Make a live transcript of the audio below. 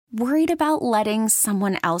Worried about letting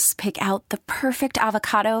someone else pick out the perfect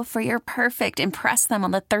avocado for your perfect impress them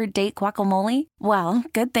on the third date guacamole? Well,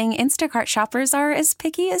 good thing Instacart shoppers are as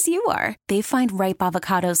picky as you are. They find ripe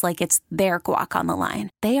avocados like it's their guac on the line.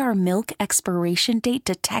 They are milk expiration date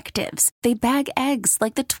detectives. They bag eggs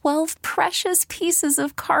like the 12 precious pieces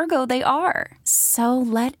of cargo they are. So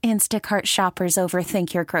let Instacart shoppers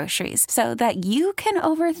overthink your groceries so that you can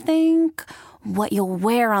overthink what you'll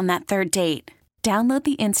wear on that third date. Download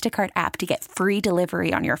the Instacart app to get free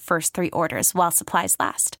delivery on your first 3 orders while supplies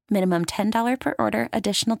last. Minimum $10 per order.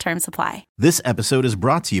 Additional terms apply. This episode is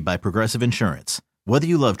brought to you by Progressive Insurance. Whether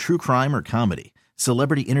you love true crime or comedy,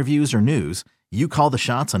 celebrity interviews or news, you call the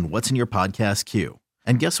shots on what's in your podcast queue.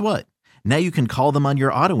 And guess what? Now you can call them on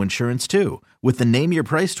your auto insurance too with the Name Your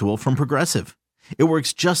Price tool from Progressive. It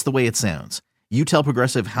works just the way it sounds. You tell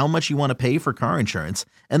Progressive how much you want to pay for car insurance,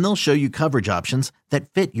 and they'll show you coverage options that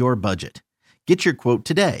fit your budget. Get your quote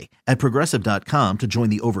today at Progressive.com to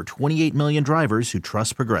join the over 28 million drivers who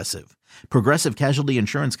trust Progressive. Progressive Casualty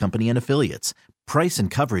Insurance Company and Affiliates. Price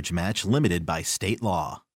and coverage match limited by state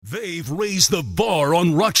law. They've raised the bar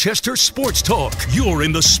on Rochester Sports Talk. You're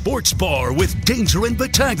in the Sports Bar with Danger and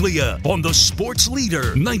Battaglia on the Sports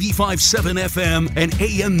Leader, 95.7 FM and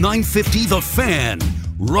AM 950 The Fan,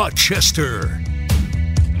 Rochester.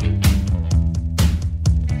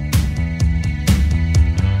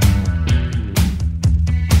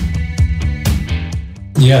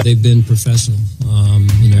 Yeah, they've been professional.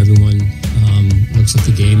 Everyone looks at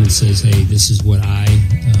the game and says, "Hey, this is what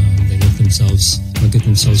they look at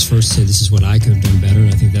themselves first, say, this is what I could have done better."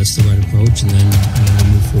 And I think that's the right approach. And then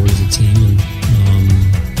we move forward as a team,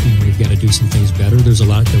 and we've got to do some things better. There's a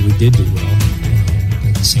lot that we did do well.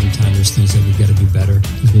 At the same time, there's things that we've got to do better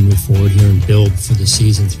as we move forward here and build for the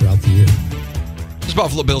season throughout the year. This is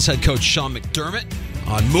Buffalo Bills head coach Sean McDermott.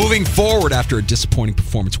 On moving forward after a disappointing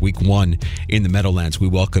performance week 1 in the Meadowlands, we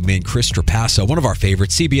welcome in Chris Trapasso, one of our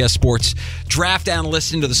favorites, CBS Sports draft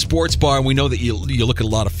analyst, into the Sports Bar. And we know that you look at a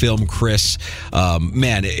lot of film, Chris.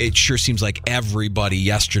 Man, it sure seems like everybody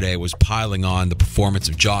yesterday was piling on the performance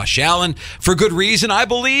of Josh Allen for good reason, I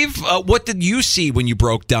believe. What did you see when you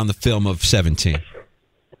broke down the film of 17?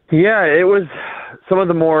 Yeah, it was some of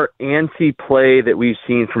the more antsy play that we've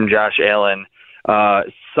seen from Josh Allen,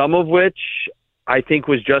 some of which I think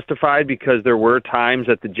was justified because there were times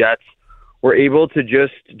that the Jets were able to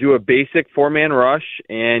just do a basic 4-man rush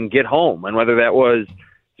and get home. And whether that was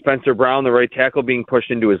Spencer Brown, the right tackle, being pushed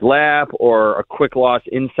into his lap, or a quick loss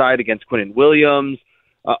inside against Quinnen Williams,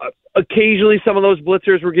 occasionally some of those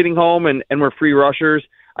blitzers were getting home and were free rushers.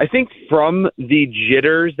 I think from the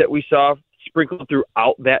jitters that we saw sprinkled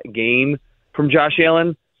throughout that game from Josh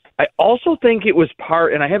Allen, I also think it was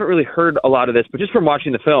part, and I haven't really heard a lot of this, but just from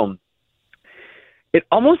watching the film, it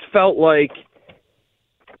almost felt like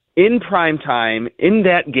in prime time, in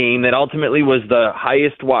that game that ultimately was the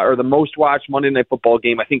highest or the most watched Monday Night Football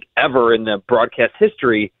game, I think, ever in the broadcast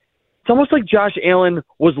history, it's almost like Josh Allen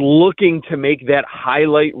was looking to make that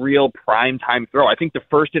highlight reel prime time throw. I think the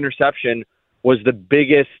first interception was the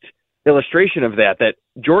biggest illustration of that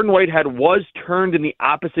Jordan Whitehead was turned in the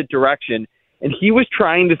opposite direction, and he was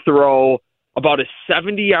trying to throw about a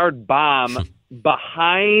 70-yard bomb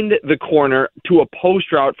behind the corner to a post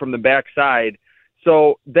route from the backside.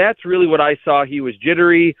 So that's really what I saw. He was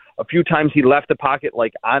jittery. A few times he left the pocket,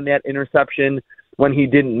 like on that interception, when he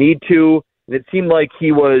didn't need to. And it seemed like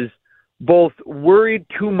he was both worried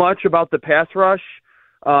too much about the pass rush,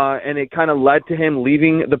 and it kind of led to him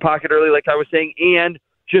leaving the pocket early, like I was saying, and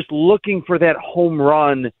just looking for that home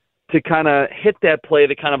run to kind of hit that play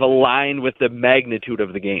that kind of aligned with the magnitude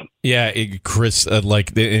of the game. Yeah, Chris, and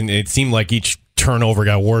it seemed like each turnover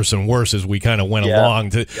got worse and worse as we kind of went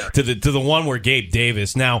along to the one where Gabe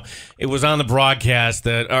Davis. Now, it was on the broadcast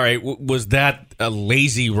that, all right, was that a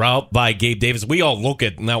lazy route by Gabe Davis? We all look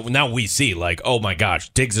at now we see like, oh my gosh,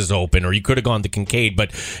 Diggs is open, or you could have gone to Kincaid,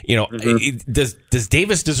 but does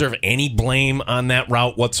Davis deserve any blame on that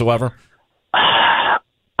route whatsoever?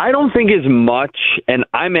 I don't think as much, and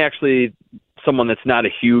I'm actually someone that's not a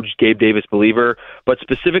huge Gabe Davis believer, but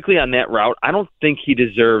specifically on that route, I don't think he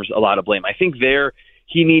deserves a lot of blame. I think there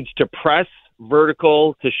he needs to press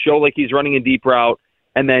vertical to show like he's running a deep route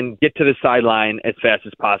and then get to the sideline as fast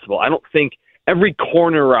as possible. I don't think every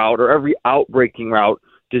corner route or every out-breaking route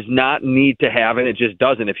does not need to have, and it just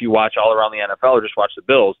doesn't if you watch all around the NFL or just watch the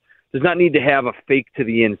Bills, does not need to have a fake to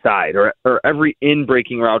the inside, or every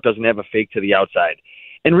in-breaking route doesn't have a fake to the outside.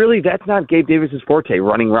 And really, that's not Gabe Davis's forte,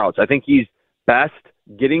 running routes. I think he's best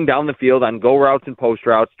getting down the field on go routes and post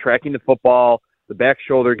routes, tracking the football, the back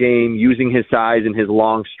shoulder game, using his size and his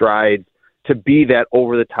long strides to be that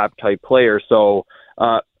over-the-top type player. So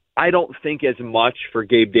I don't think as much for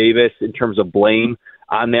Gabe Davis in terms of blame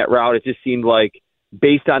on that route. It just seemed like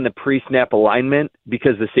based on the pre-snap alignment,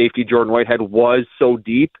 because the safety Jordan Whitehead was so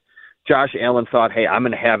deep, Josh Allen thought, hey, I'm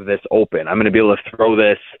going to have this open. I'm going to be able to throw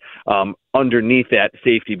this underneath that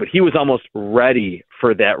safety. But he was almost ready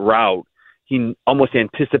for that route. He almost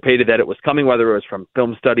anticipated that it was coming, whether it was from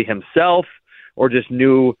film study himself or just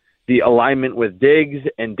knew the alignment with Diggs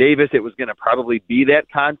and Davis. It was going to probably be that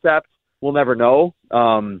concept. We'll never know.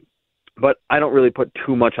 But I don't really put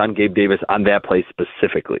too much on Gabe Davis on that play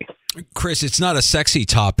specifically. Chris, it's not a sexy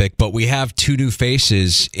topic, but we have two new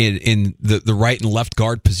faces in the right and left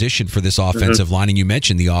guard position for this offensive line. And you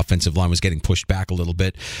mentioned the offensive line was getting pushed back a little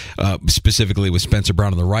bit, specifically with Spencer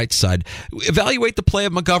Brown on the right side. Evaluate the play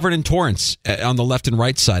of McGovern and Torrance on the left and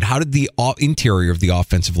right side. How did the interior of the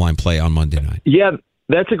offensive line play on Monday night? Yeah,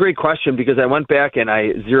 that's a great question, because I went back and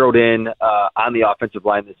I zeroed in on the offensive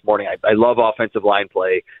line this morning. I love offensive line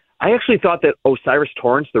play. I actually thought that O'Cyrus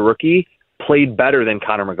Torrence, the rookie, played better than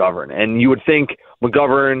Connor McGovern. And you would think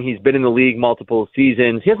McGovern, he's been in the league multiple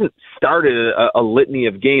seasons. He hasn't started a litany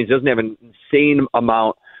of games. He doesn't have an insane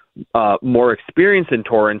amount more experience than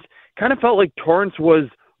Torrance. Kind of felt like Torrance was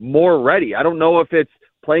more ready. I don't know if it's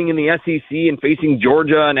playing in the SEC and facing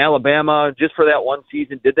Georgia and Alabama just for that one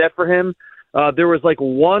season did that for him. There was like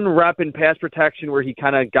one rep in pass protection where he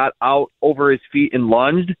kind of got out over his feet and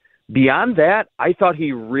lunged. Beyond that, I thought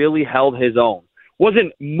he really held his own.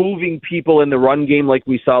 Wasn't moving people in the run game like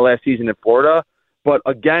we saw last season in Florida, but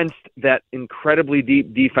against that incredibly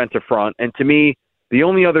deep defensive front. And to me, the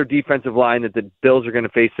only other defensive line that the Bills are going to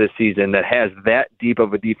face this season that has that deep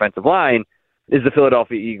of a defensive line is the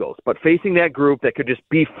Philadelphia Eagles. But facing that group that could just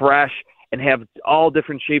be fresh and have all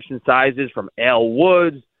different shapes and sizes, from Al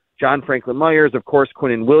Woods, John Franklin Myers, of course,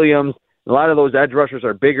 Quinnen Williams. A lot of those edge rushers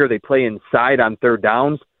are bigger. They play inside on third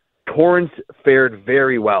downs. Torrance fared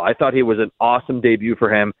very well. I thought he was an awesome debut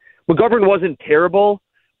for him. McGovern wasn't terrible,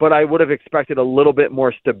 but I would have expected a little bit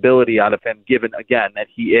more stability out of him, given, again, that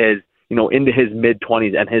he is, into his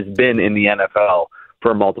mid-20s and has been in the NFL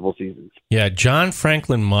for multiple seasons. Yeah, John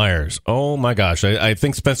Franklin Myers. Oh, my gosh. I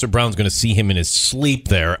think Spencer Brown's going to see him in his sleep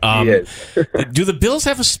there. He is. Do the Bills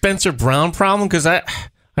have a Spencer Brown problem? Because I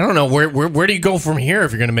don't know. Where do you go from here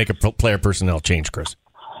if you're going to make a player personnel change, Chris?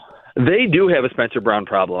 They do have a Spencer Brown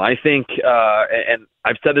problem. I think, and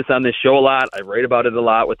I've said this on this show a lot, I write about it a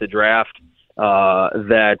lot with the draft,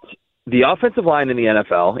 that the offensive line in the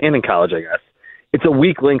NFL, and in college, I guess, it's a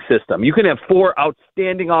weak link system. You can have 4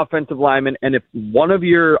 outstanding offensive linemen, and if one of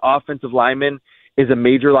your offensive linemen is a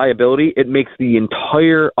major liability, it makes the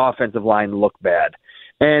entire offensive line look bad.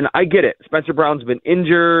 And I get it. Spencer Brown's been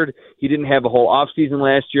injured. He didn't have a whole offseason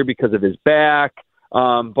last year because of his back.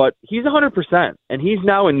 But he's 100%, and he's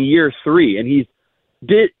now in year 3, and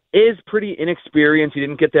is pretty inexperienced. He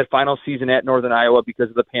didn't get that final season at Northern Iowa because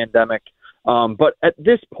of the pandemic. But at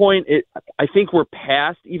this point, I think we're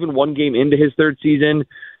past even one game into his 3rd season.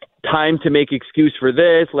 Time to make excuse for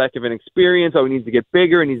this, lack of an experience. Oh, he needs to get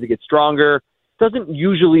bigger. He needs to get stronger. Doesn't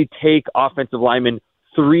usually take offensive linemen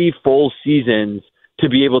 3 full seasons to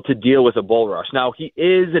be able to deal with a bull rush. Now, he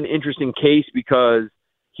is an interesting case because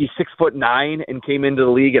he's 6'9" and came into the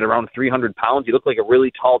league at around 300 pounds. He looked like a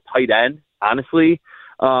really tall tight end, honestly.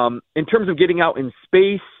 In terms of getting out in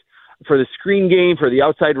space for the screen game, for the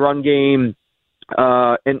outside run game,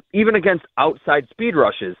 and even against outside speed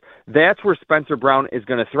rushes, that's where Spencer Brown is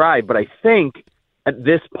going to thrive. But I think at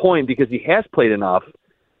this point, because he has played enough,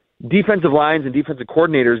 defensive lines and defensive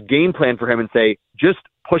coordinators game plan for him and say, just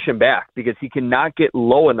push him back, because he cannot get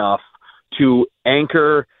low enough to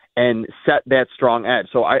anchor and set that strong edge.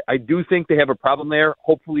 So I do think they have a problem there,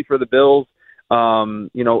 hopefully for the Bills,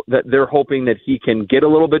 that they're hoping that he can get a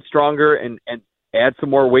little bit stronger and add some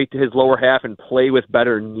more weight to his lower half and play with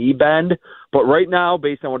better knee bend. But right now,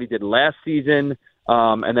 based on what he did last season,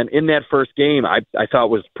 and then in that first game, I thought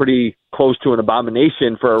was pretty close to an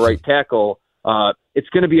abomination for a right tackle. It's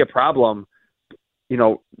going to be a problem,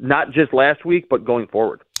 not just last week, but going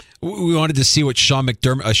forward. We wanted to see what Sean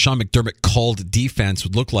McDermott called defense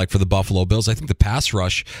would look like for the Buffalo Bills. I think the pass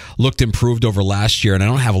rush looked improved over last year, and I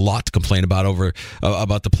don't have a lot to complain about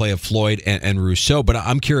about the play of Floyd and Rousseau. But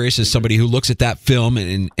I'm curious, as somebody who looks at that film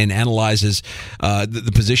and analyzes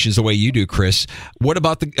the positions the way you do, Chris. What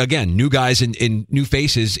about new guys in new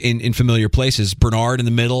faces in familiar places? Bernard in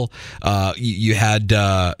the middle. You had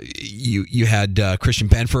Christian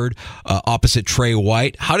Benford opposite Trey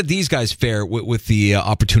White. How did these guys fare with the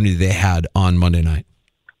opportunity they had on Monday night?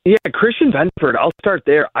 Yeah, Christian Benford, I'll start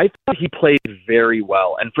there. I thought he played very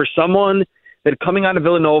well. And for someone that coming out of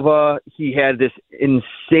Villanova, he had this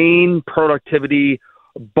insane productivity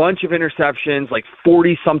a bunch of interceptions, like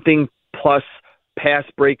 40-something plus pass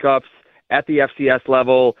breakups at the FCS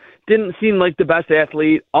level. Didn't seem like the best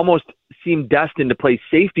athlete, almost seemed destined to play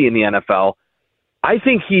safety in the NFL. I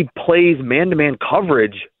think he plays man-to-man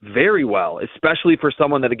coverage very well, especially for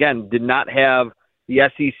someone that, again, did not have the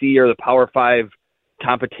SEC or the Power 5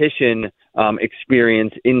 competition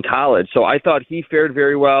experience in college. So I thought he fared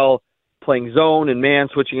very well, playing zone and man,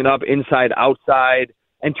 switching it up inside, outside.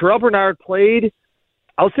 And Terrell Bernard played,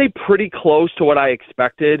 I'll say, pretty close to what I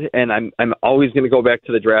expected, and I'm always going to go back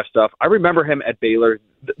to the draft stuff. I remember him at Baylor.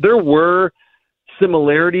 There were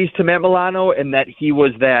similarities to Matt Milano in that he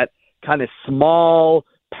was that kind of small,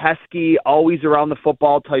 pesky, always around the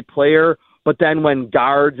football type player. But then when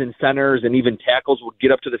guards and centers and even tackles would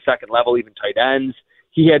get up to the second level, even tight ends,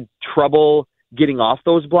 he had trouble getting off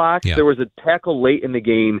those blocks. Yeah. There was a tackle late in the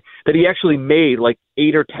game that he actually made like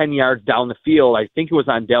 8 or 10 yards down the field. I think it was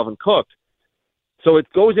on Dalvin Cook. So it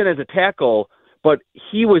goes in as a tackle, but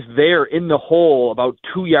he was there in the hole about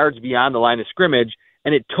 2 yards beyond the line of scrimmage,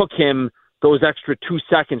 and it took him those extra 2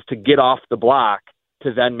 seconds to get off the block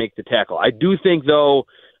to then make the tackle. I do think, though,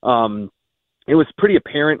 it was pretty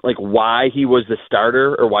apparent like why he was the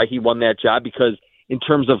starter or why he won that job, because in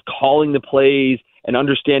terms of calling the plays and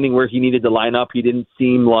understanding where he needed to line up, he didn't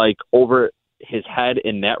seem like over his head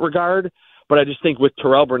in that regard. But I just think with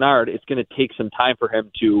Terrell Bernard, it's going to take some time for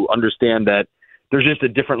him to understand that there's just a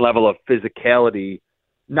different level of physicality,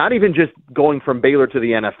 not even just going from Baylor to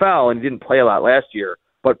the NFL, and he didn't play a lot last year,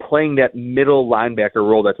 but playing that middle linebacker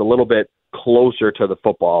role that's a little bit closer to the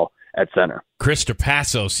football at center. Chris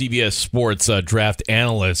Trapasso, CBS Sports draft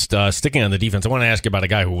analyst. Sticking on the defense, I want to ask you about a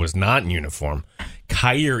guy who was not in uniform,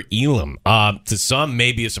 Kaiir Elam. To some,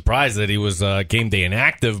 maybe a surprise that he was game day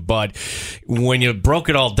inactive, but when you broke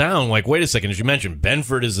it all down, like, wait a second, as you mentioned,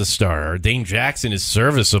 Benford is the starter, Dane Jackson is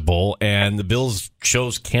serviceable, and the Bills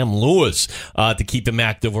chose Cam Lewis to keep him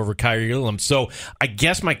active over Kaiir Elam. So I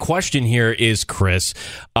guess my question here is, Chris,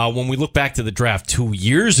 when we look back to the draft 2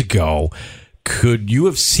 years ago, could you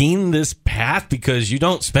have seen this path? Because you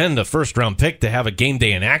don't spend a first-round pick to have a game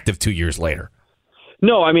day inactive 2 years later.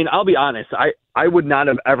 No, I mean, I'll be honest. I would not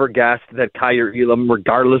have ever guessed that Kaiir Elam,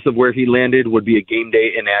 regardless of where he landed, would be a game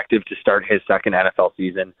day inactive to start his second NFL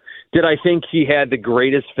season. Did I think he had the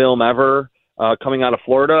greatest film ever coming out of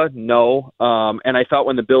Florida? No. And I thought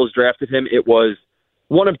when the Bills drafted him, it was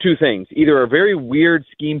one of two things. Either a very weird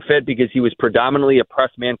scheme fit because he was predominantly a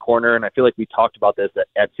press man corner, and I feel like we talked about this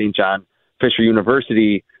at St. John Fisher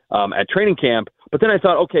University at training camp. But then I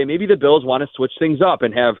thought, okay, maybe the Bills want to switch things up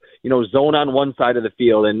and have, zone on one side of the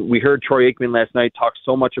field. And we heard Troy Aikman last night talk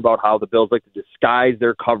so much about how the Bills like to disguise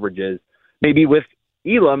their coverages. Maybe with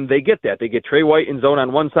Elam, they get that. They get Trey White in zone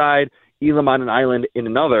on one side, Elam on an island in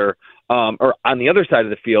another, or on the other side of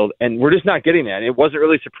the field. And we're just not getting that. And it wasn't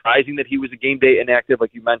really surprising that he was a game day inactive,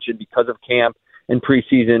 like you mentioned, because of camp and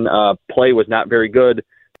preseason play was not very good.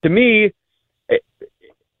 To me,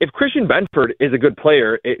 if Christian Benford is a good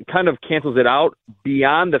player, it kind of cancels it out,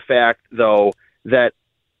 beyond the fact, though, that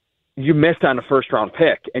you missed on a first-round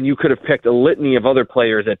pick, and you could have picked a litany of other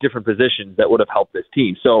players at different positions that would have helped this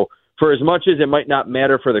team. So for as much as it might not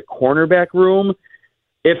matter for the cornerback room,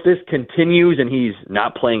 if this continues and he's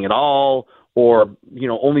not playing at all or,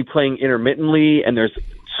 only playing intermittently, and there's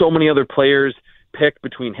so many other players picked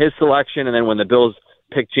between his selection and then when the Bills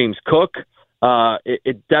pick James Cook,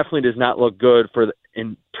 it definitely does not look good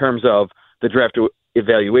in terms of the draft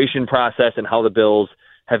evaluation process and how the Bills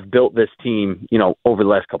have built this team, over the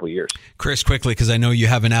last couple of years. Chris, quickly, because I know you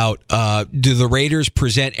have an out, do the Raiders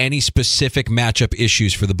present any specific matchup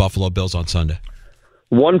issues for the Buffalo Bills on Sunday?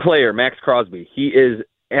 One player, Max Crosby. He is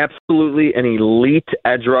absolutely an elite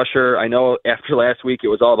edge rusher. I know after last week it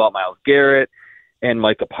was all about Myles Garrett and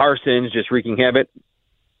Micah Parsons just wreaking havoc.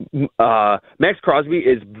 Max Crosby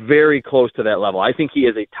is very close to that level. I think he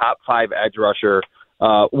is a top 5 edge rusher.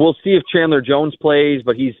 We'll see if Chandler Jones plays,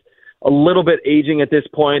 but he's a little bit aging at this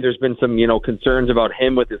point. There's been some, concerns about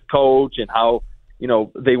him with his coach and how,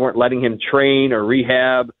 they weren't letting him train or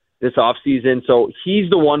rehab this offseason. So he's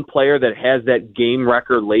the one player that has that game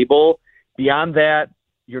wrecker label. Beyond that,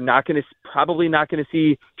 you're probably not going to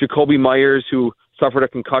see Jacoby Myers, who suffered a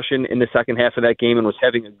concussion in the second half of that game and was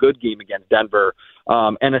having a good game against Denver,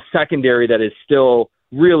 and a secondary that is still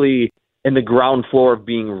really in the ground floor of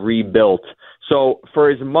being rebuilt. So for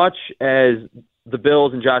as much as the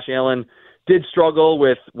Bills and Josh Allen did struggle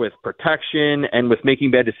with protection and with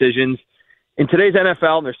making bad decisions, in today's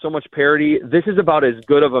NFL, and there's so much parity, this is about as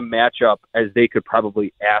good of a matchup as they could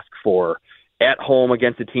probably ask for at home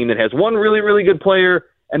against a team that has one really, really good player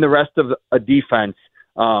and the rest of a defense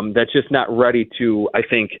that's just not ready to, I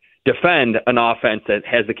think, defend an offense that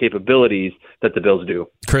has the capabilities that the Bills do.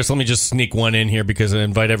 Chris, let me just sneak one in here because I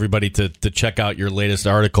invite everybody to check out your latest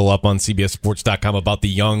article up on CBSSports.com about the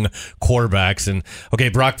young quarterbacks. And, okay,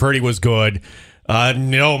 Brock Purdy was good.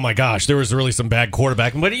 No, my gosh, there was really some bad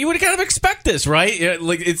quarterbacking, but you would kind of expect this, right?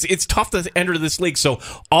 Like it's tough to enter this league. So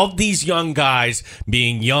all these young guys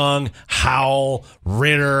being young, Howell,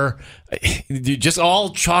 Ritter, you just all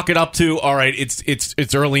chalk it up to, all right,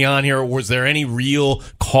 it's early on here. Was there any real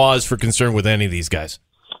cause for concern with any of these guys?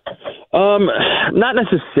 Not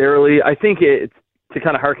necessarily. I think it's to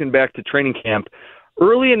kind of harken back to training camp.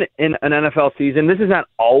 Early in an NFL season, this is not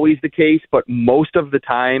always the case, but most of the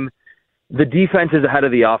time, the defense is ahead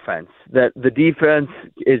of the offense. That the defense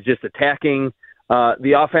is just attacking.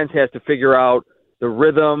 The offense has to figure out the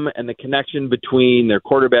rhythm and the connection between their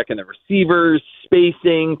quarterback and the receivers,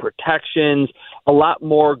 spacing, protections. A lot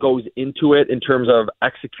more goes into it in terms of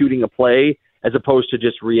executing a play as opposed to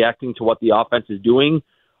just reacting to what the offense is doing.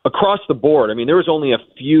 Across the board, I mean, there was only a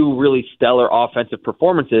few really stellar offensive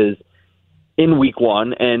performances in week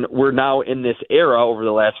one, and we're now in this era over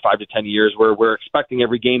the last 5 to 10 years where we're expecting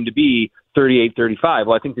every game to be 38-35.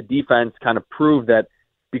 Well, I think the defense kind of proved that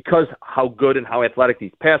because how good and how athletic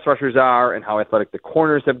these pass rushers are and how athletic the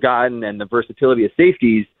corners have gotten and the versatility of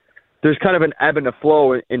safeties, there's kind of an ebb and a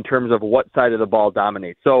flow in terms of what side of the ball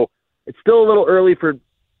dominates. So it's still a little early for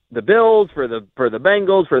the Bills, for the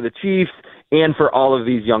Bengals, for the Chiefs, and for all of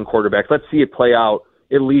these young quarterbacks. Let's see it play out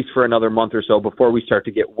at least for another month or so before we start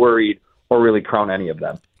to get worried or really crown any of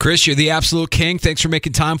them. Chris, you're the absolute king. Thanks for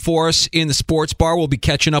making time for us in the Sports Bar. We'll be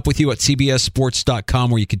catching up with you at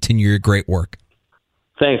CBSSports.com where you continue your great work.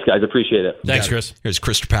 Thanks, guys. Appreciate it. Thanks, Chris. Here's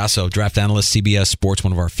Chris Trapasso, draft analyst, CBS Sports,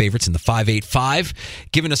 one of our favorites in the 585,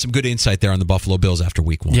 giving us some good insight there on the Buffalo Bills after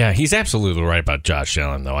week one. Yeah, he's absolutely right about Josh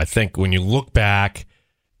Allen, though. I think when you look back,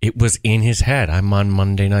 it was in his head. I'm on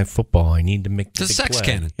Monday Night Football. I need to make the sex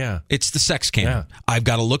play. cannon. Yeah. It's the sex cannon. Yeah. I've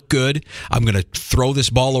got to look good. I'm going to throw this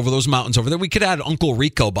ball over those mountains over there. We could add Uncle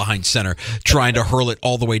Rico behind center trying to hurl it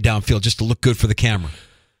all the way downfield just to look good for the camera.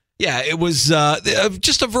 Yeah, it was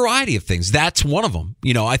just a variety of things. That's one of them.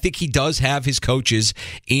 You know, I think he does have his coaches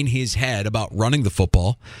in his head about running the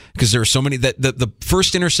football because there are so many that the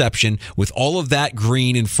first interception with all of that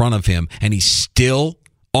green in front of him and he's still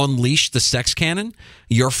unleash the sex cannon.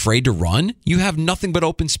 You're afraid to run. You have nothing but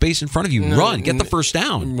open space in front of you. Run. Get the first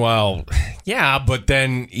down. Well, yeah, but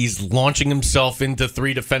then he's launching himself into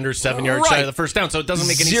 3 defenders 7 yards shy of the first down, so it doesn't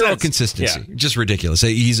make any sense. Zero consistency. Yeah. Just ridiculous.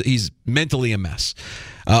 He's mentally a mess.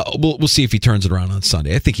 We'll see if he turns it around on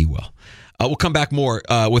Sunday. I think he will. We'll come back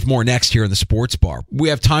with more next here in the Sports Bar. We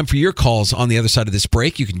have time for your calls on the other side of this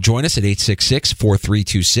break. You can join us at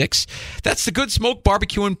 866-4326. That's the Good Smoke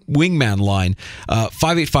Barbecue and Wingman line,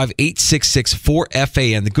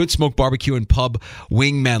 585-866-4FAN, the Good Smoke Barbecue and Pub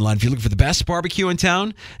Wingman line. If you're looking for the best barbecue in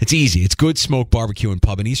town, it's easy. It's Good Smoke Barbecue and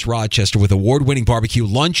Pub in East Rochester with award-winning barbecue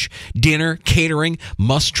lunch, dinner, catering,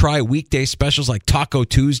 must-try weekday specials like Taco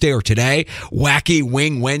Tuesday or today, Wacky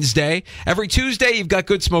Wing Wednesday. Every Tuesday, you've got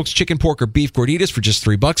Good Smoke's chicken, pork, or beef gorditas for just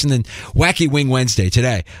 $3, and then Wacky Wing Wednesday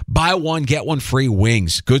today. Buy one, get one free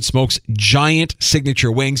wings. Good Smoke's giant signature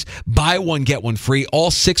wings. Buy one, get one free. All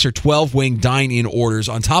 6 or 12 wing dine-in orders.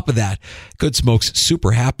 On top of that, Good Smoke's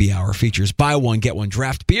Super Happy Hour features buy one, get one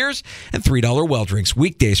draft beers and $3 well drinks.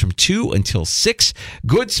 Weekdays from 2 until 6.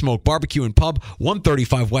 Good Smoke Barbecue and Pub,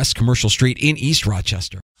 135 West Commercial Street in East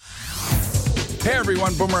Rochester. Hey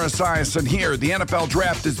everyone, Boomer Esiason here. The NFL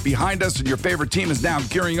Draft is behind us and your favorite team is now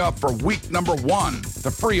gearing up for week number 1. The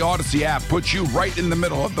free Odyssey app puts you right in the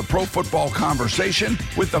middle of the pro football conversation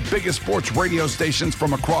with the biggest sports radio stations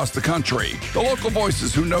from across the country. The local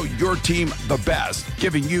voices who know your team the best,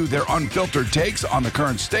 giving you their unfiltered takes on the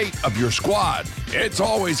current state of your squad. It's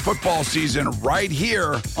always football season right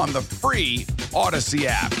here on the free Odyssey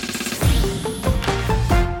app.